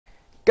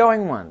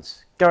Going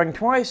once, going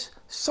twice,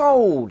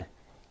 sold!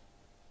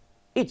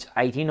 It's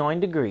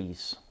 89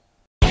 degrees.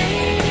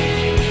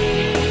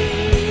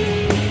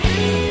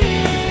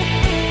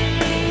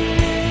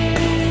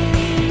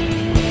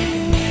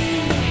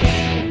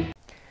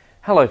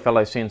 Hello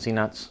fellow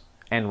CNCnutz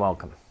and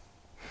welcome.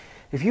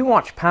 If you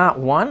watched part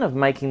 1 of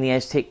making the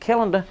Aztec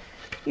calendar,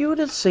 you would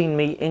have seen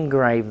me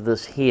engrave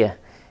this here.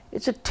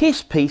 It's a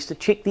test piece to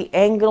check the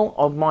angle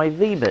of my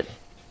V-bit.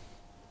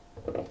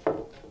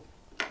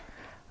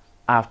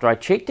 After I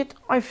checked it,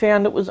 I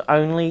found it was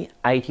only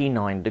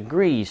 89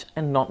 degrees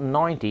and not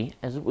 90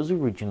 as it was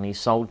originally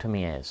sold to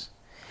me as.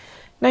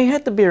 Now you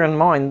have to bear in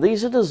mind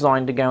these are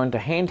designed to go into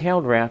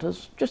handheld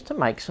routers just to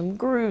make some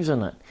grooves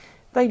in it.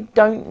 They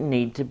don't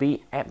need to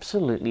be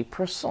absolutely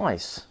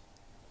precise.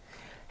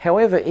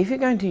 However, if you're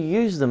going to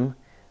use them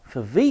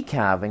for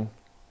V-carving,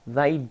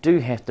 they do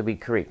have to be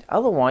correct.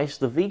 Otherwise,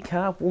 the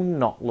V-carve will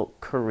not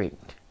look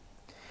correct.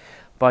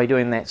 By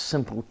doing that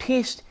simple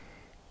test,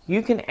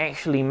 you can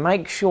actually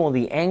make sure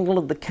the angle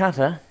of the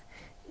cutter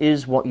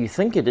is what you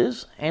think it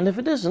is, and if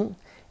it isn't,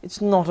 it's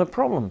not a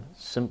problem.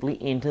 Simply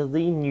enter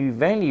the new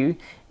value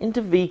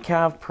into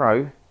VCarve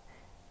Pro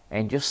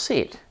and just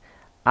set.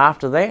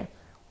 After that,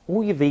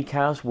 all your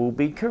V-carves will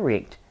be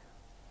correct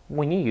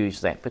when you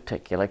use that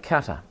particular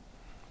cutter.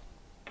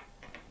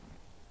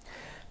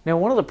 Now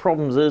one of the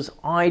problems is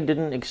I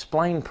didn't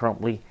explain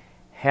properly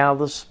how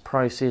this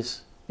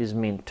process is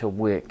meant to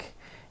work,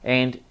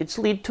 and it's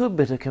led to a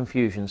bit of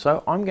confusion,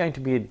 so I'm going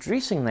to be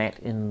addressing that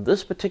in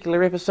this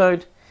particular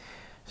episode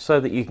so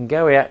that you can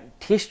go out,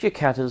 test your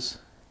cutters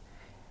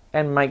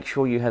and make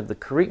sure you have the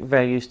correct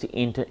values to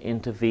enter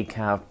into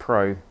VCarve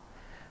Pro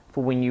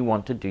for when you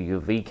want to do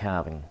your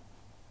V-carving.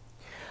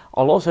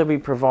 I'll also be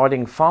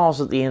providing files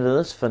at the end of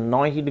this for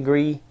 90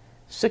 degree,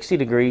 60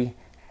 degree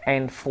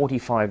and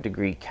 45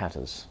 degree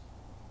cutters.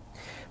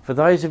 For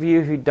those of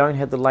you who don't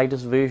have the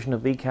latest version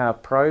of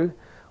VCarve Pro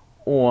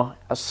or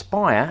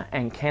Aspire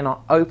and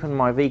cannot open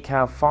my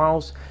VCarve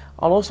files,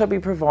 I'll also be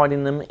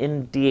providing them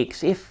in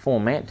DXF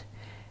format,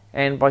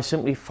 and by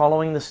simply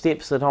following the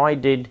steps that I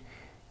did,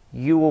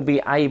 you will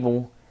be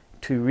able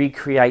to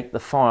recreate the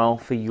file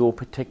for your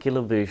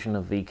particular version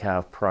of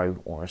VCarve Pro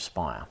or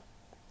Aspire.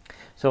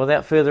 So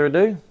without further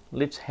ado,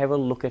 let's have a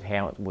look at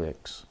how it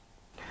works.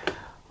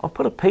 I'll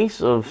put a piece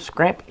of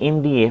scrap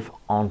MDF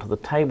onto the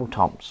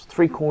tabletop. It's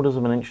 3/4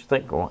 of an inch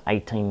thick or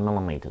 18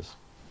 millimeters.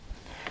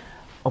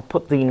 I'll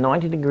put the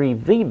 90 degree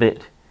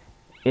V-bit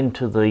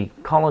into the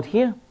collet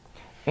here,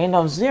 and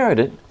I've zeroed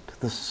it to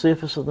the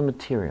surface of the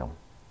material.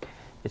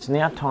 It's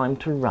now time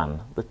to run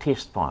the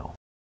test file.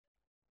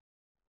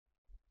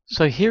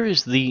 So here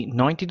is the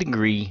 90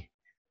 degree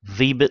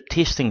V-bit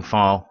testing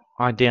file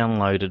I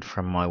downloaded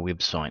from my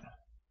website.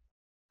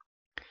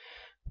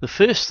 The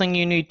first thing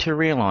you need to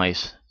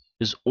realize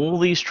is all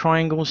these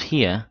triangles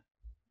here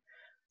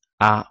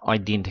are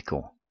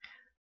identical.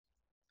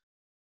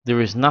 There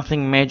is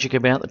nothing magic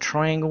about the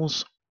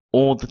triangles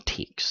or the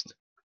text.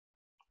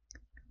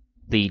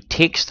 The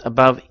text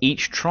above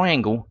each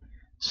triangle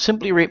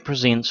simply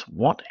represents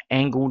what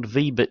angled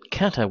V-bit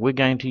cutter we're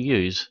going to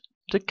use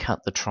to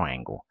cut the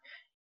triangle.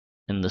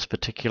 In this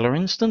particular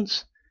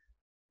instance,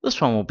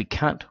 this one will be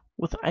cut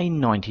with a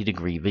 90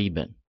 degree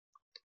V-bit.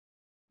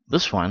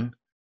 This one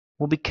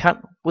will be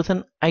cut with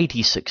an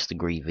 86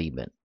 degree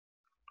V-bit.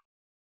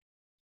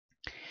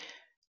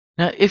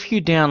 Now if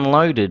you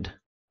downloaded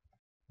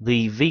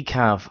the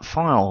VCarve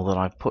file that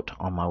I put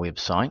on my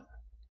website,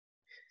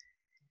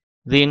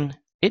 then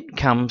it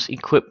comes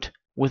equipped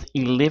with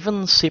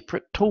 11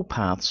 separate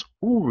toolpaths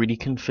already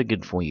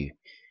configured for you.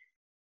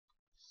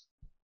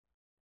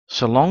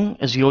 So long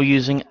as you're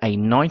using a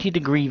 90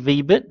 degree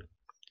V-bit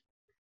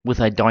with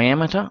a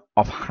diameter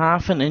of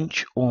 1/2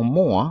 inch or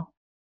more,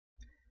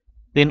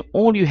 then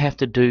all you have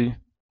to do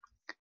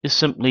is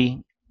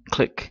simply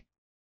click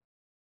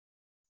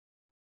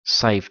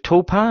Save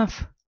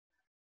Toolpath,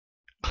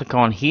 click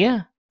on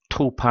here,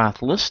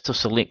 Toolpath List to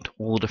select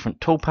all the different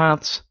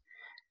toolpaths,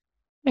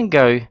 and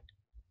go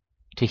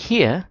to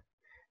here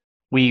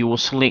where you will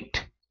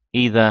select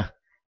either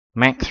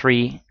Mach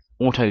 3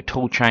 Auto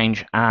Tool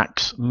Change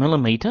Arcs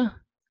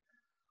Millimeter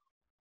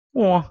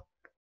or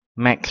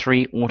Mach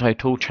 3 Auto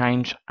Tool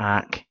Change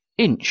Arc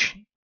Inch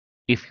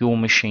if your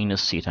machine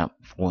is set up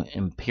for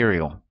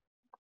Imperial.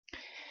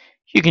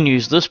 You can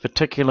use this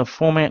particular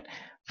format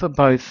for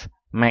both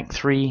Mach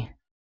 3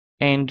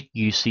 and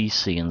UC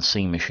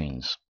CNC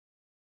machines.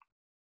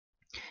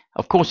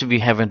 Of course, if you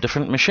have a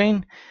different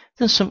machine,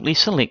 then simply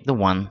select the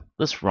one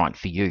that's right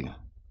for you.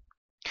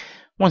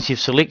 Once you've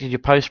selected your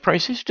post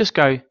process, just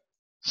go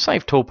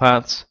Save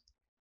Toolpaths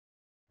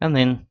and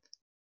then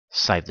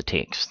save the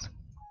text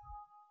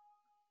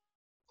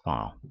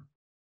file.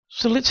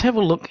 So let's have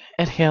a look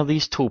at how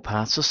these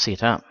toolpaths are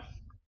set up.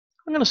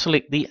 I'm going to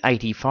select the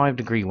 85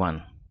 degree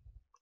one.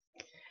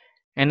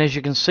 And as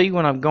you can see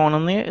when I've gone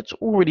on there, it's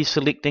already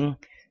selecting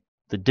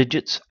the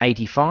digits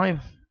 85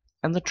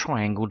 and the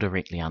triangle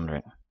directly under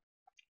it.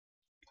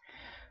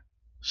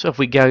 So if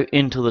we go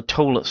into the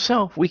tool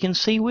itself, we can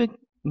see we're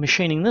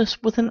machining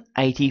this with an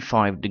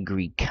 85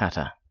 degree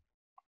cutter.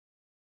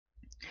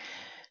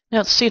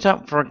 Now it's set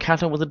up for a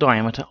cutter with a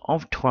diameter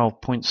of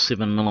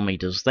 12.7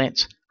 millimeters.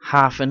 That's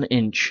half an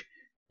inch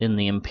in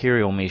the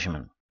imperial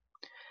measurement.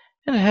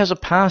 And it has a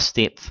pass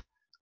depth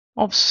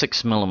of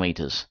 6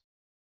 millimeters.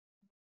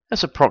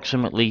 That's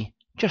approximately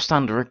just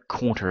under a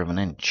quarter of an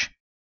inch.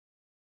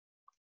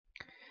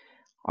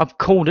 I've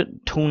called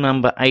it tool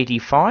number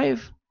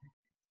 85,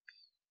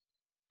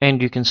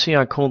 and you can see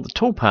I called the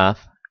toolpath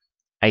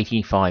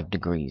 85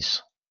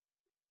 degrees.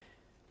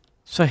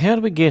 So how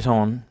do we get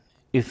on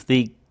if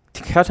the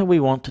cutter we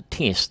want to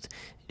test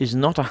is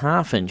not a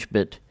half-inch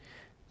bit,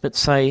 but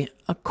say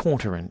a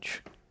quarter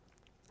inch?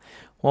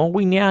 Well,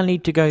 we now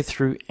need to go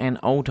through and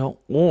alter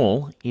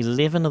all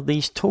 11 of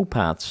these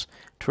toolpaths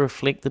to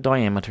reflect the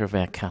diameter of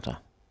our cutter.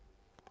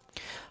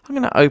 I'm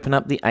going to open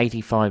up the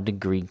 85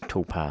 degree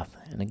toolpath,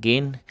 and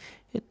again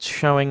it's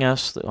showing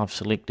us that I've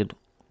selected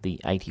the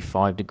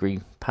 85 degree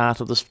part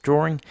of this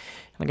drawing, and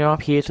I go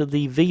up here to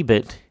the V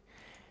bit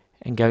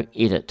and go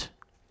edit.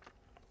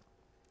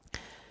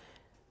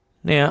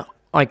 Now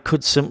I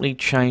could simply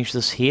change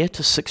this here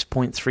to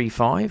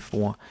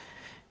 6.35,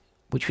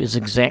 which is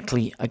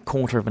exactly a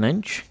quarter of an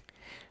inch.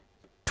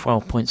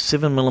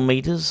 12.7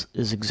 millimeters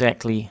is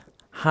exactly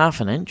half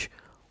an inch,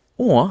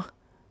 or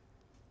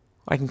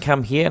I can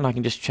come here and I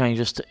can just change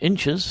this to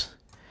inches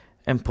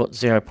and put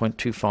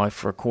 0.25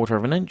 for a quarter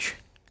of an inch.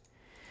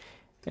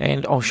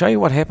 And I'll show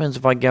you what happens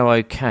if I go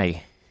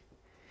OK.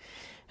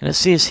 And it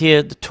says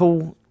here the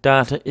tool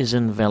data is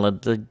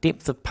invalid. The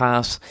depth of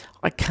pass,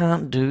 I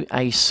can't do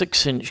a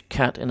 6-inch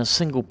cut in a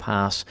single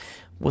pass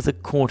with a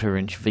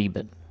quarter-inch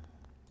V-bit.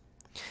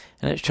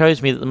 And it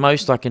shows me that the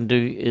most I can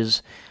do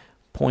is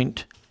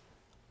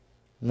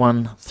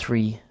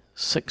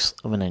 0.136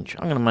 of an inch.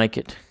 I'm going to make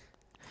it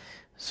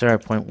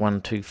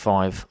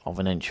 0.125 of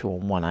an inch, or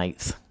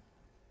 1/8.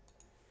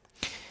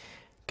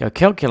 Go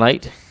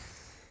calculate,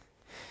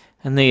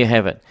 and there you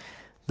have it.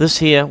 This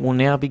here will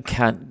now be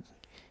cut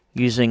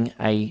using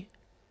a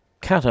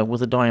cutter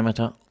with a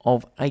diameter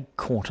of a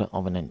quarter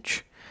of an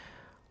inch.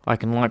 I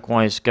can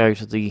likewise go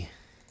to the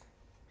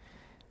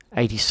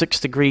 86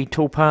 degree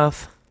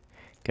toolpath,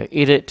 go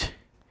edit,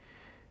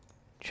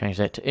 change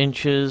that to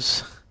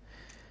inches,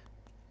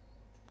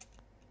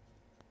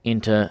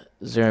 enter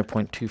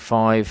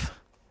 0.25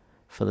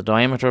 for the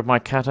diameter of my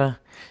cutter,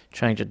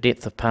 change the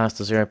depth of pass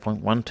to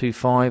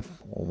 0.125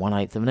 or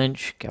 1/8 of an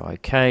inch, go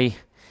OK,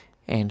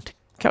 and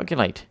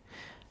calculate.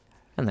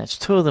 And that's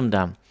 2 of them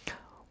done.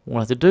 What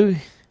I have to do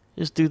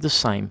is do the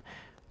same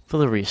for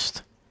the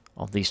rest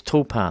of these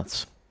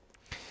toolpaths.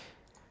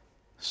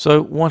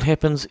 So what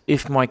happens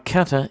if my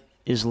cutter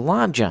is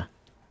larger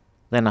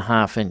than a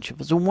half inch?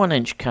 If it's a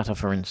 1-inch cutter,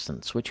 for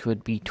instance, which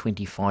would be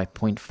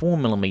 25.4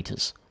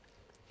 millimeters.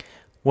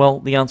 Well,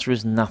 the answer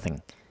is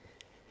nothing.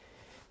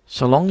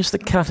 So long as the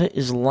cutter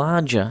is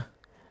larger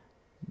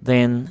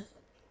than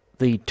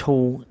the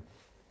tool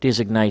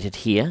designated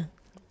here,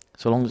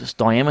 so long as its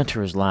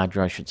diameter is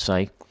larger, I should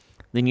say,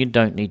 then you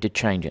don't need to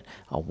change it.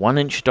 A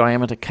 1-inch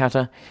diameter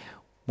cutter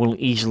will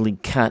easily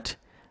cut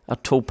a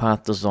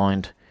toolpath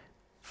designed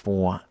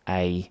for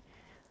a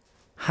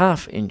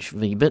half-inch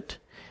V-bit,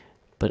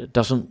 but it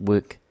doesn't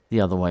work the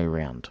other way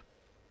around.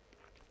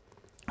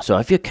 So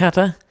if your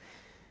cutter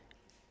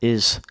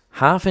is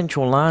half-inch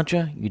or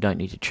larger, you don't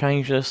need to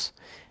change this.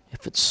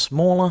 If it's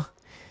smaller,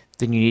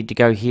 then you need to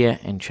go here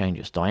and change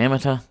its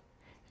diameter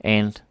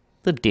and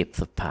the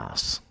depth of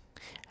pass.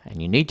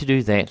 And you need to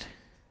do that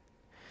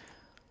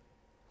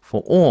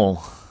for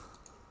all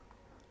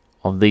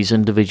of these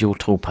individual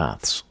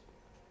toolpaths.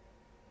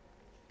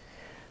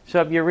 So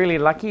if you're really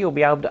lucky, you'll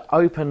be able to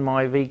open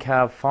my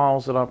VCarve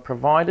files that I've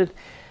provided.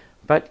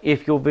 But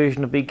if your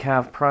version of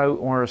VCarve Pro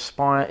or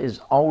Aspire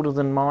is older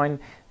than mine,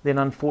 then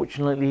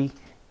unfortunately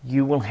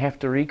you will have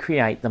to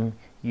recreate them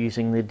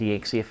using the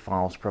DXF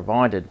files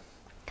provided.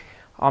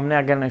 I'm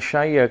now going to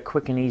show you a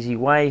quick and easy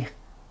way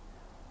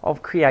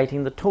of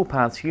creating the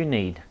toolpaths you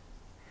need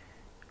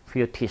for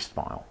your test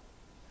file.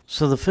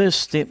 So the first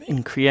step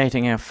in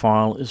creating our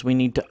file is we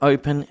need to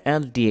open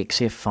our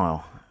DXF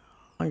file.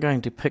 I'm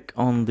going to pick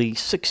on the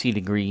 60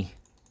 degree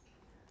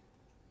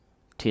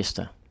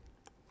tester.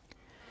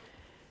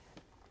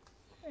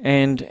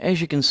 And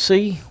as you can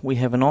see, we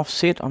have an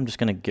offset. I'm just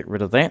going to get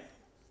rid of that.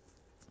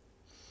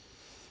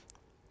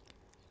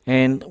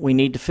 And we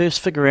need to first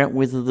figure out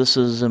whether this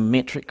is a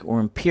metric or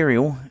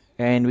imperial,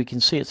 and we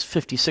can see it's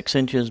 56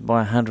 inches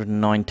by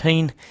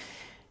 119,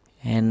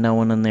 and no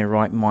one in their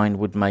right mind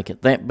would make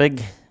it that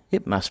big.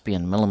 It must be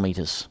in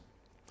millimeters.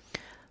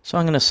 So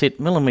I'm going to set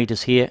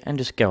millimeters here and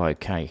just go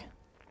OK.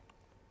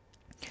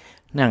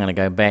 Now I'm going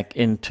to go back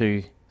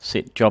into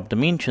set job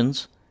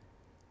dimensions,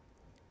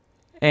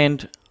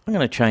 and I'm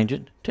going to change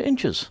it to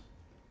inches.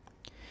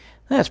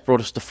 That's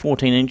brought us to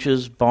 14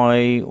 inches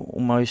by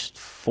almost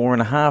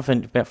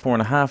 4.5 about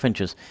 4.5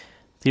 inches.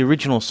 The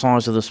original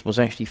size of this was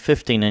actually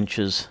 15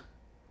 inches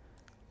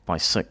by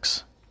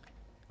 6.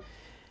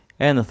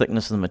 And the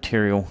thickness of the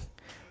material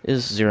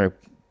is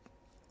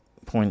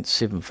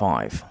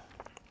 0.75.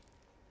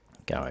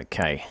 Go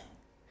OK.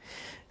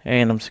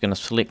 And I'm just going to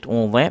select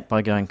all that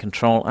by going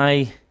Control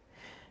A,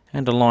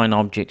 and align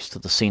objects to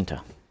the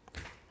center.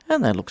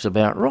 And that looks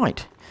about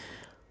right.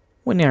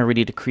 We're now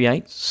ready to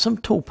create some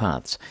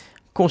toolpaths.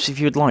 Of course, if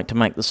you'd like to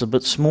make this a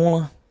bit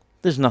smaller,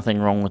 there's nothing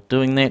wrong with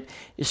doing that,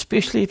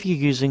 especially if you're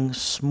using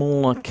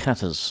smaller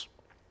cutters.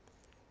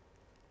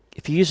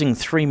 If you're using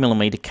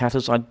 3mm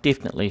cutters, I'd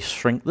definitely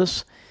shrink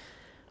this,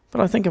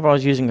 but I think if I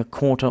was using a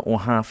 1/4 or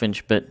 1/2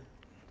 inch bit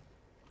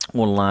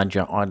or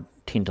larger, I'd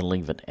tend to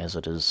leave it as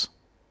it is.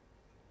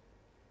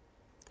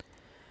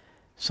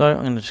 So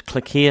I'm going to just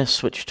click here,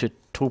 switch to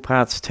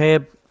Toolpaths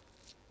tab,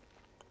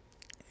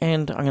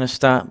 and I'm going to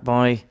start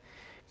by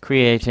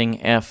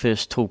creating our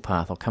first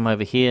toolpath. I'll come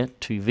over here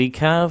to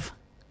V-Carve,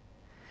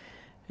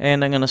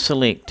 and I'm going to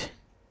select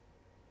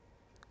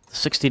the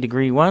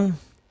 60-degree one,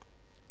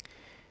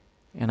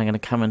 and I'm going to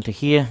come into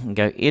here and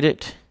go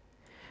Edit,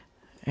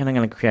 and I'm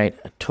going to create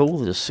a tool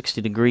that is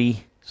 60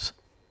 degrees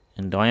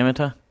in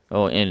diameter,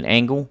 or in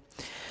angle.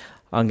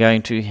 I'm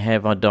going to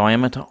have a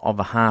diameter of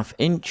a 1/2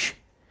 inch.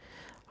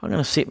 I'm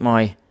going to set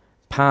my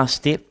pass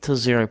depth to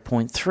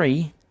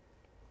 0.3,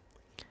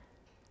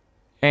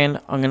 and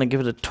I'm going to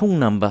give it a tool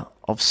number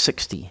of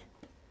 60.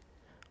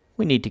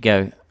 We need to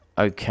go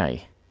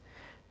OK.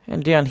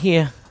 And down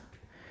here,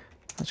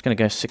 it's going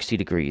to go 60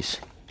 degrees.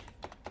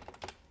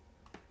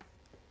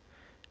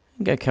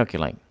 And go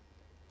calculate.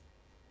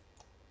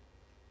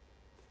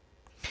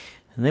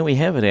 And there we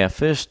have it, our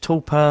first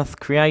toolpath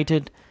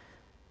created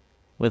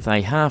with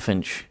a 1/2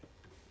 inch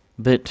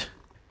bit.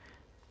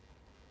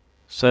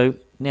 So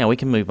now we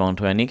can move on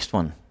to our next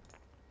one.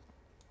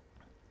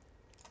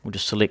 We'll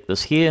just select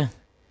this here,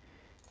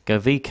 go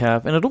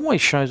V-Carve, and it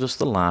always shows us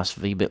the last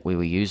V-bit we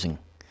were using.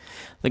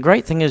 The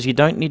great thing is you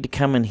don't need to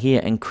come in here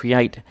and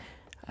create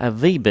a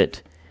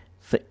V-bit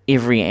for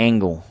every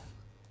angle.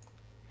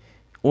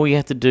 All you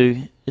have to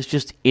do is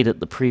just edit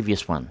the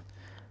previous one.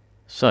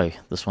 So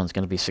this one's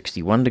going to be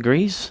 61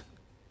 degrees.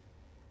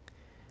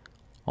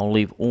 I'll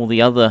leave all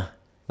the other,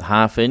 the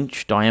 1/2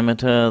 inch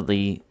diameter,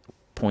 the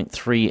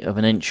 0.3 of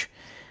an inch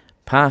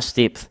pass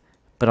depth,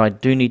 but I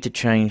do need to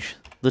change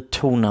the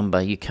tool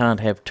number. You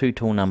can't have two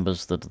tool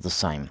numbers that are the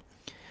same.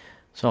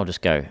 So I'll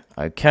just go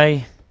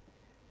OK,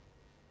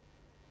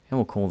 and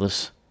we'll call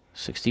this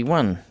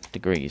 61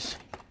 degrees.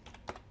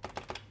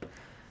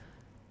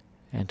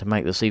 And to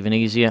make this even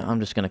easier, I'm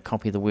just going to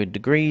copy the word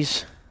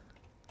degrees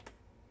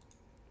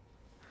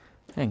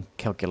and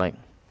calculate.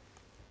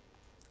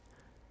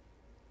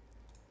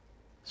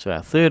 So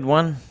our third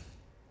one,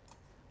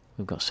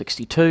 we've got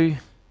 62.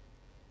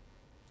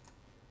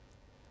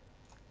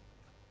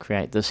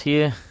 Create this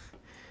here.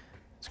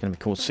 It's going to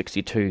be called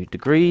 62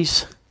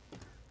 degrees.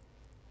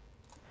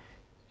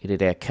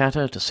 Edit our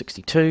cutter to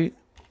 62.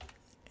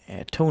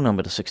 Our tool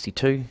number to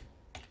 62.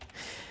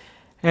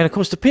 And of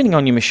course, depending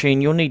on your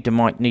machine, you'll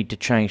might need to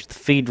change the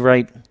feed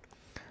rate,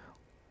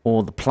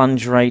 or the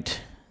plunge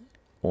rate,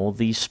 or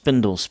the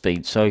spindle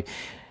speed. So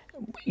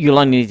you'll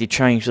only need to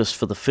change this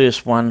for the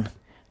first one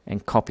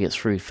and copy it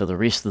through for the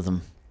rest of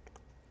them.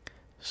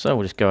 So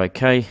we'll just go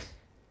OK,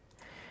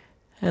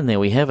 and there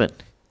we have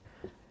it.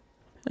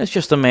 It's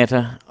just a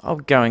matter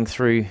of going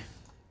through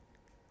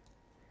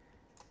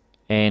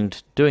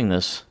and doing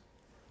this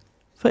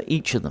for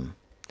each of them.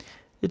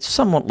 It's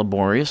somewhat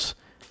laborious,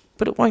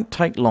 but it won't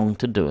take long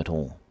to do it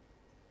all.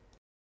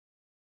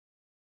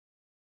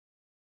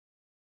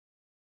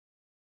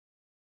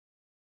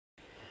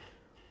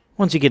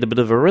 Once you get a bit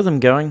of a rhythm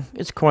going,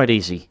 it's quite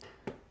easy.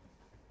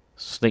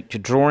 Select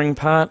your drawing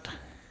part,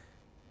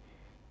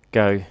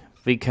 go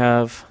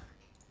V-Carve,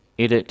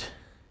 Edit,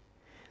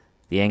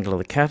 the angle of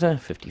the cutter,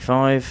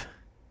 55,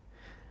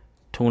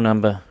 tool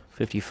number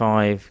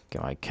 55, go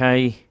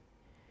OK,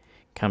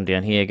 come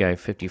down here, go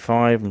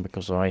 55, and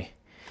because I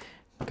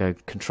go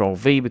Control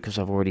V because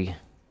I've already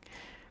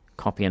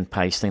copy and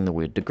pasting the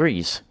word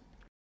degrees.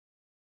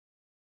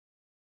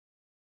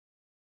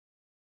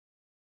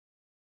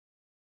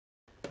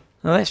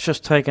 Now that's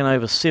just taken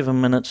over 7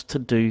 minutes to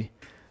do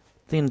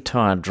the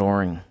entire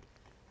drawing.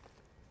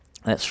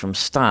 That's from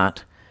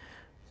start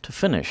to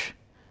finish.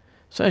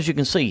 So as you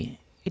can see,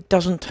 it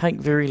doesn't take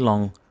very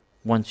long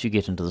once you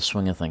get into the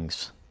swing of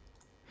things.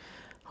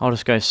 I'll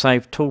just go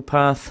Save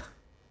Toolpath,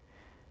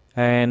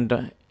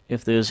 and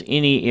if there's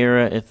any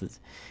error,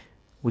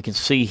 we can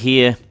see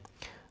here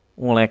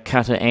all our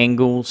cutter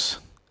angles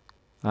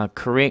are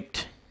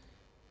correct.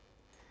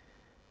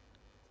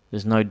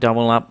 There's no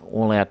double up.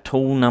 All our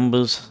tool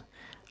numbers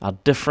are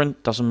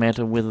different. Doesn't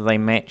matter whether they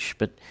match,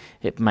 but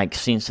it makes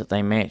sense that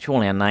they match.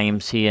 All our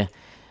names here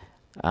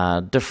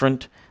are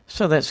different,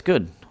 so that's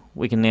good.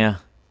 We can now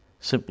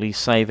simply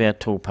save our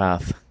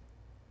toolpath,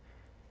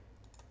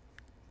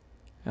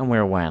 and we're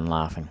away and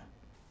laughing.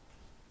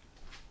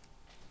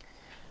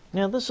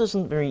 Now this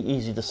isn't very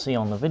easy to see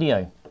on the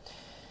video,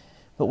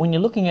 but when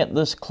you're looking at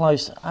this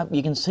close up,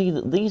 you can see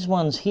that these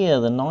ones here,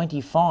 the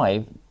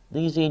 95,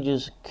 these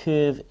edges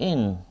curve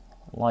in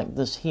like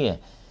this here,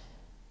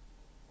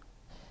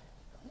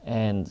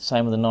 and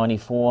same with the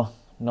 94,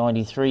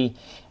 93,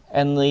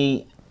 and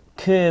the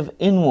curve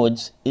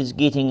inwards is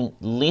getting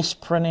less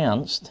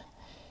pronounced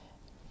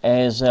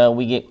as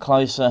we get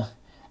closer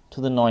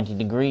to the 90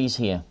 degrees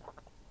here.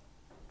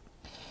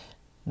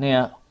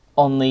 Now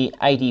on the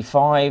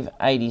 85,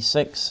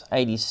 86,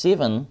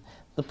 87,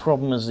 the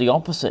problem is the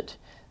opposite.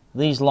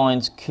 These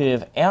lines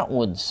curve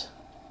outwards,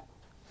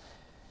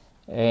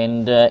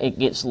 and it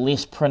gets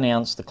less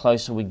pronounced the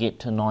closer we get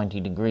to 90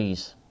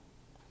 degrees.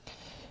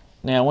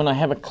 Now when I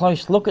have a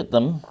close look at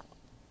them,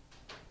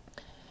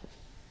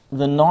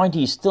 the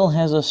 90 still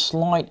has a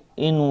slight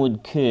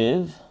inward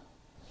curve.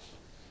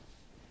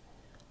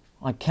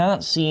 I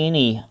can't see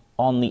any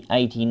on the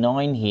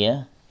 89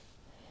 here,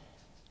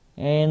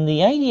 and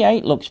the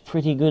 88 looks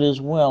pretty good as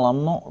well.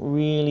 I'm not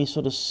really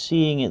sort of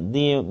seeing it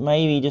there,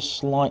 maybe just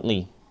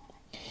slightly.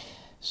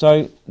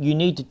 So you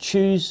need to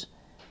choose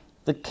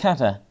the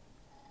cutter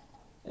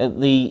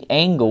at the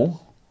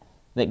angle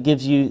that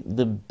gives you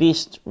the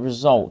best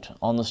result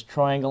on this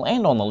triangle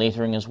and on the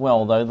lettering as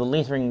well, though the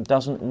lettering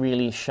doesn't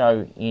really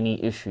show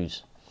any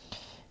issues.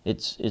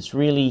 It's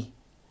really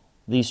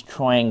these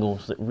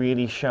triangles that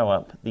really show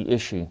up the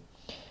issue.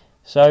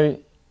 So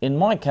in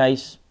my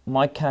case,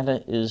 my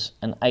cutter is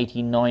an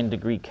 89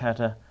 degree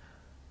cutter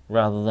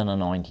rather than a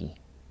 90.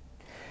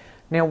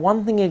 Now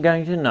one thing you're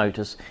going to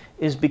notice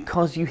is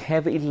because you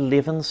have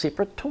 11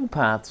 separate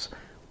toolpaths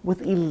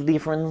with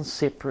 11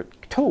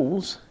 separate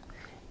tools,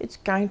 it's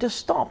going to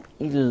stop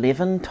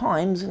 11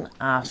 times and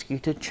ask you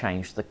to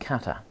change the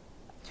cutter.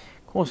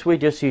 Of course, we're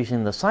just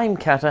using the same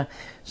cutter,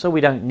 so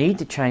we don't need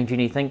to change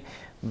anything,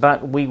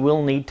 but we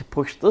will need to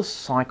push this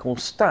cycle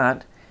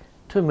start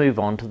to move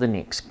on to the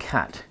next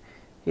cut.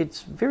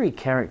 It's very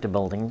character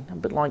building, a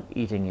bit like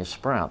eating your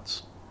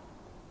sprouts.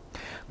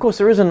 Of course,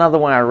 there is another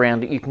way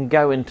around it. You can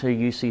go into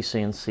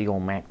UCCNC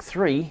or Mac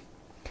 3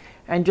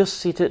 and just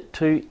set it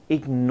to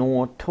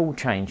ignore tool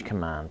change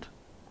command.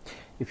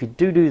 If you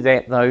do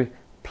that though,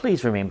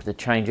 please remember to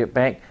change it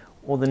back,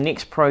 or the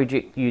next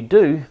project you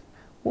do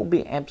will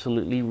be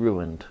absolutely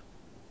ruined.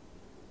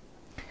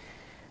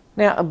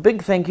 Now a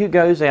big thank you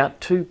goes out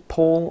to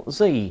Paul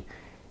Z.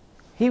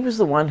 He was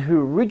the one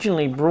who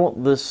originally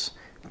brought this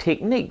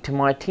technique to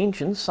my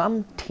attention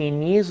some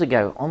 10 years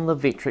ago on the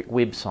Vectric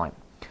website.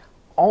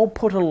 I'll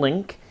put a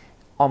link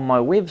on my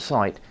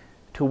website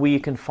to where you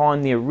can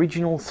find the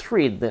original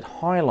thread that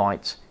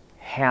highlights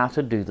how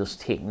to do this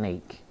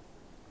technique.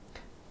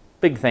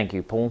 Big thank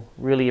you, Paul.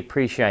 Really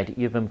appreciate it.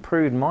 You've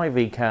improved my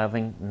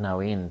V-carving no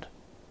end.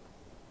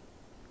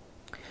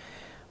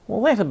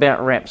 Well, that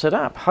about wraps it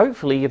up.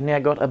 Hopefully you've now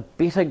got a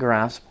better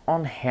grasp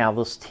on how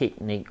this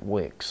technique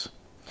works.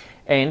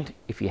 And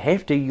if you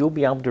have to, you'll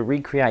be able to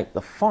recreate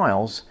the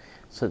files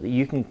so that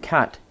you can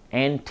cut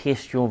and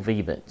test your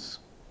V-bits.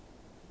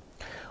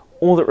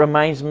 All that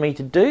remains for me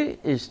to do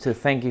is to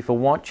thank you for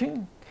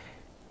watching.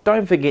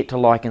 Don't forget to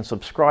like and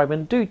subscribe,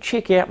 and do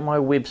check out my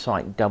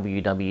website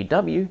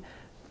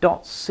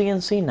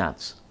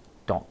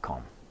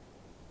www.CNCnutz.com.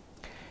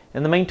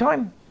 In the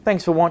meantime,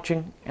 thanks for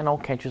watching, and I'll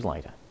catch you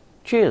later.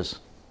 Cheers!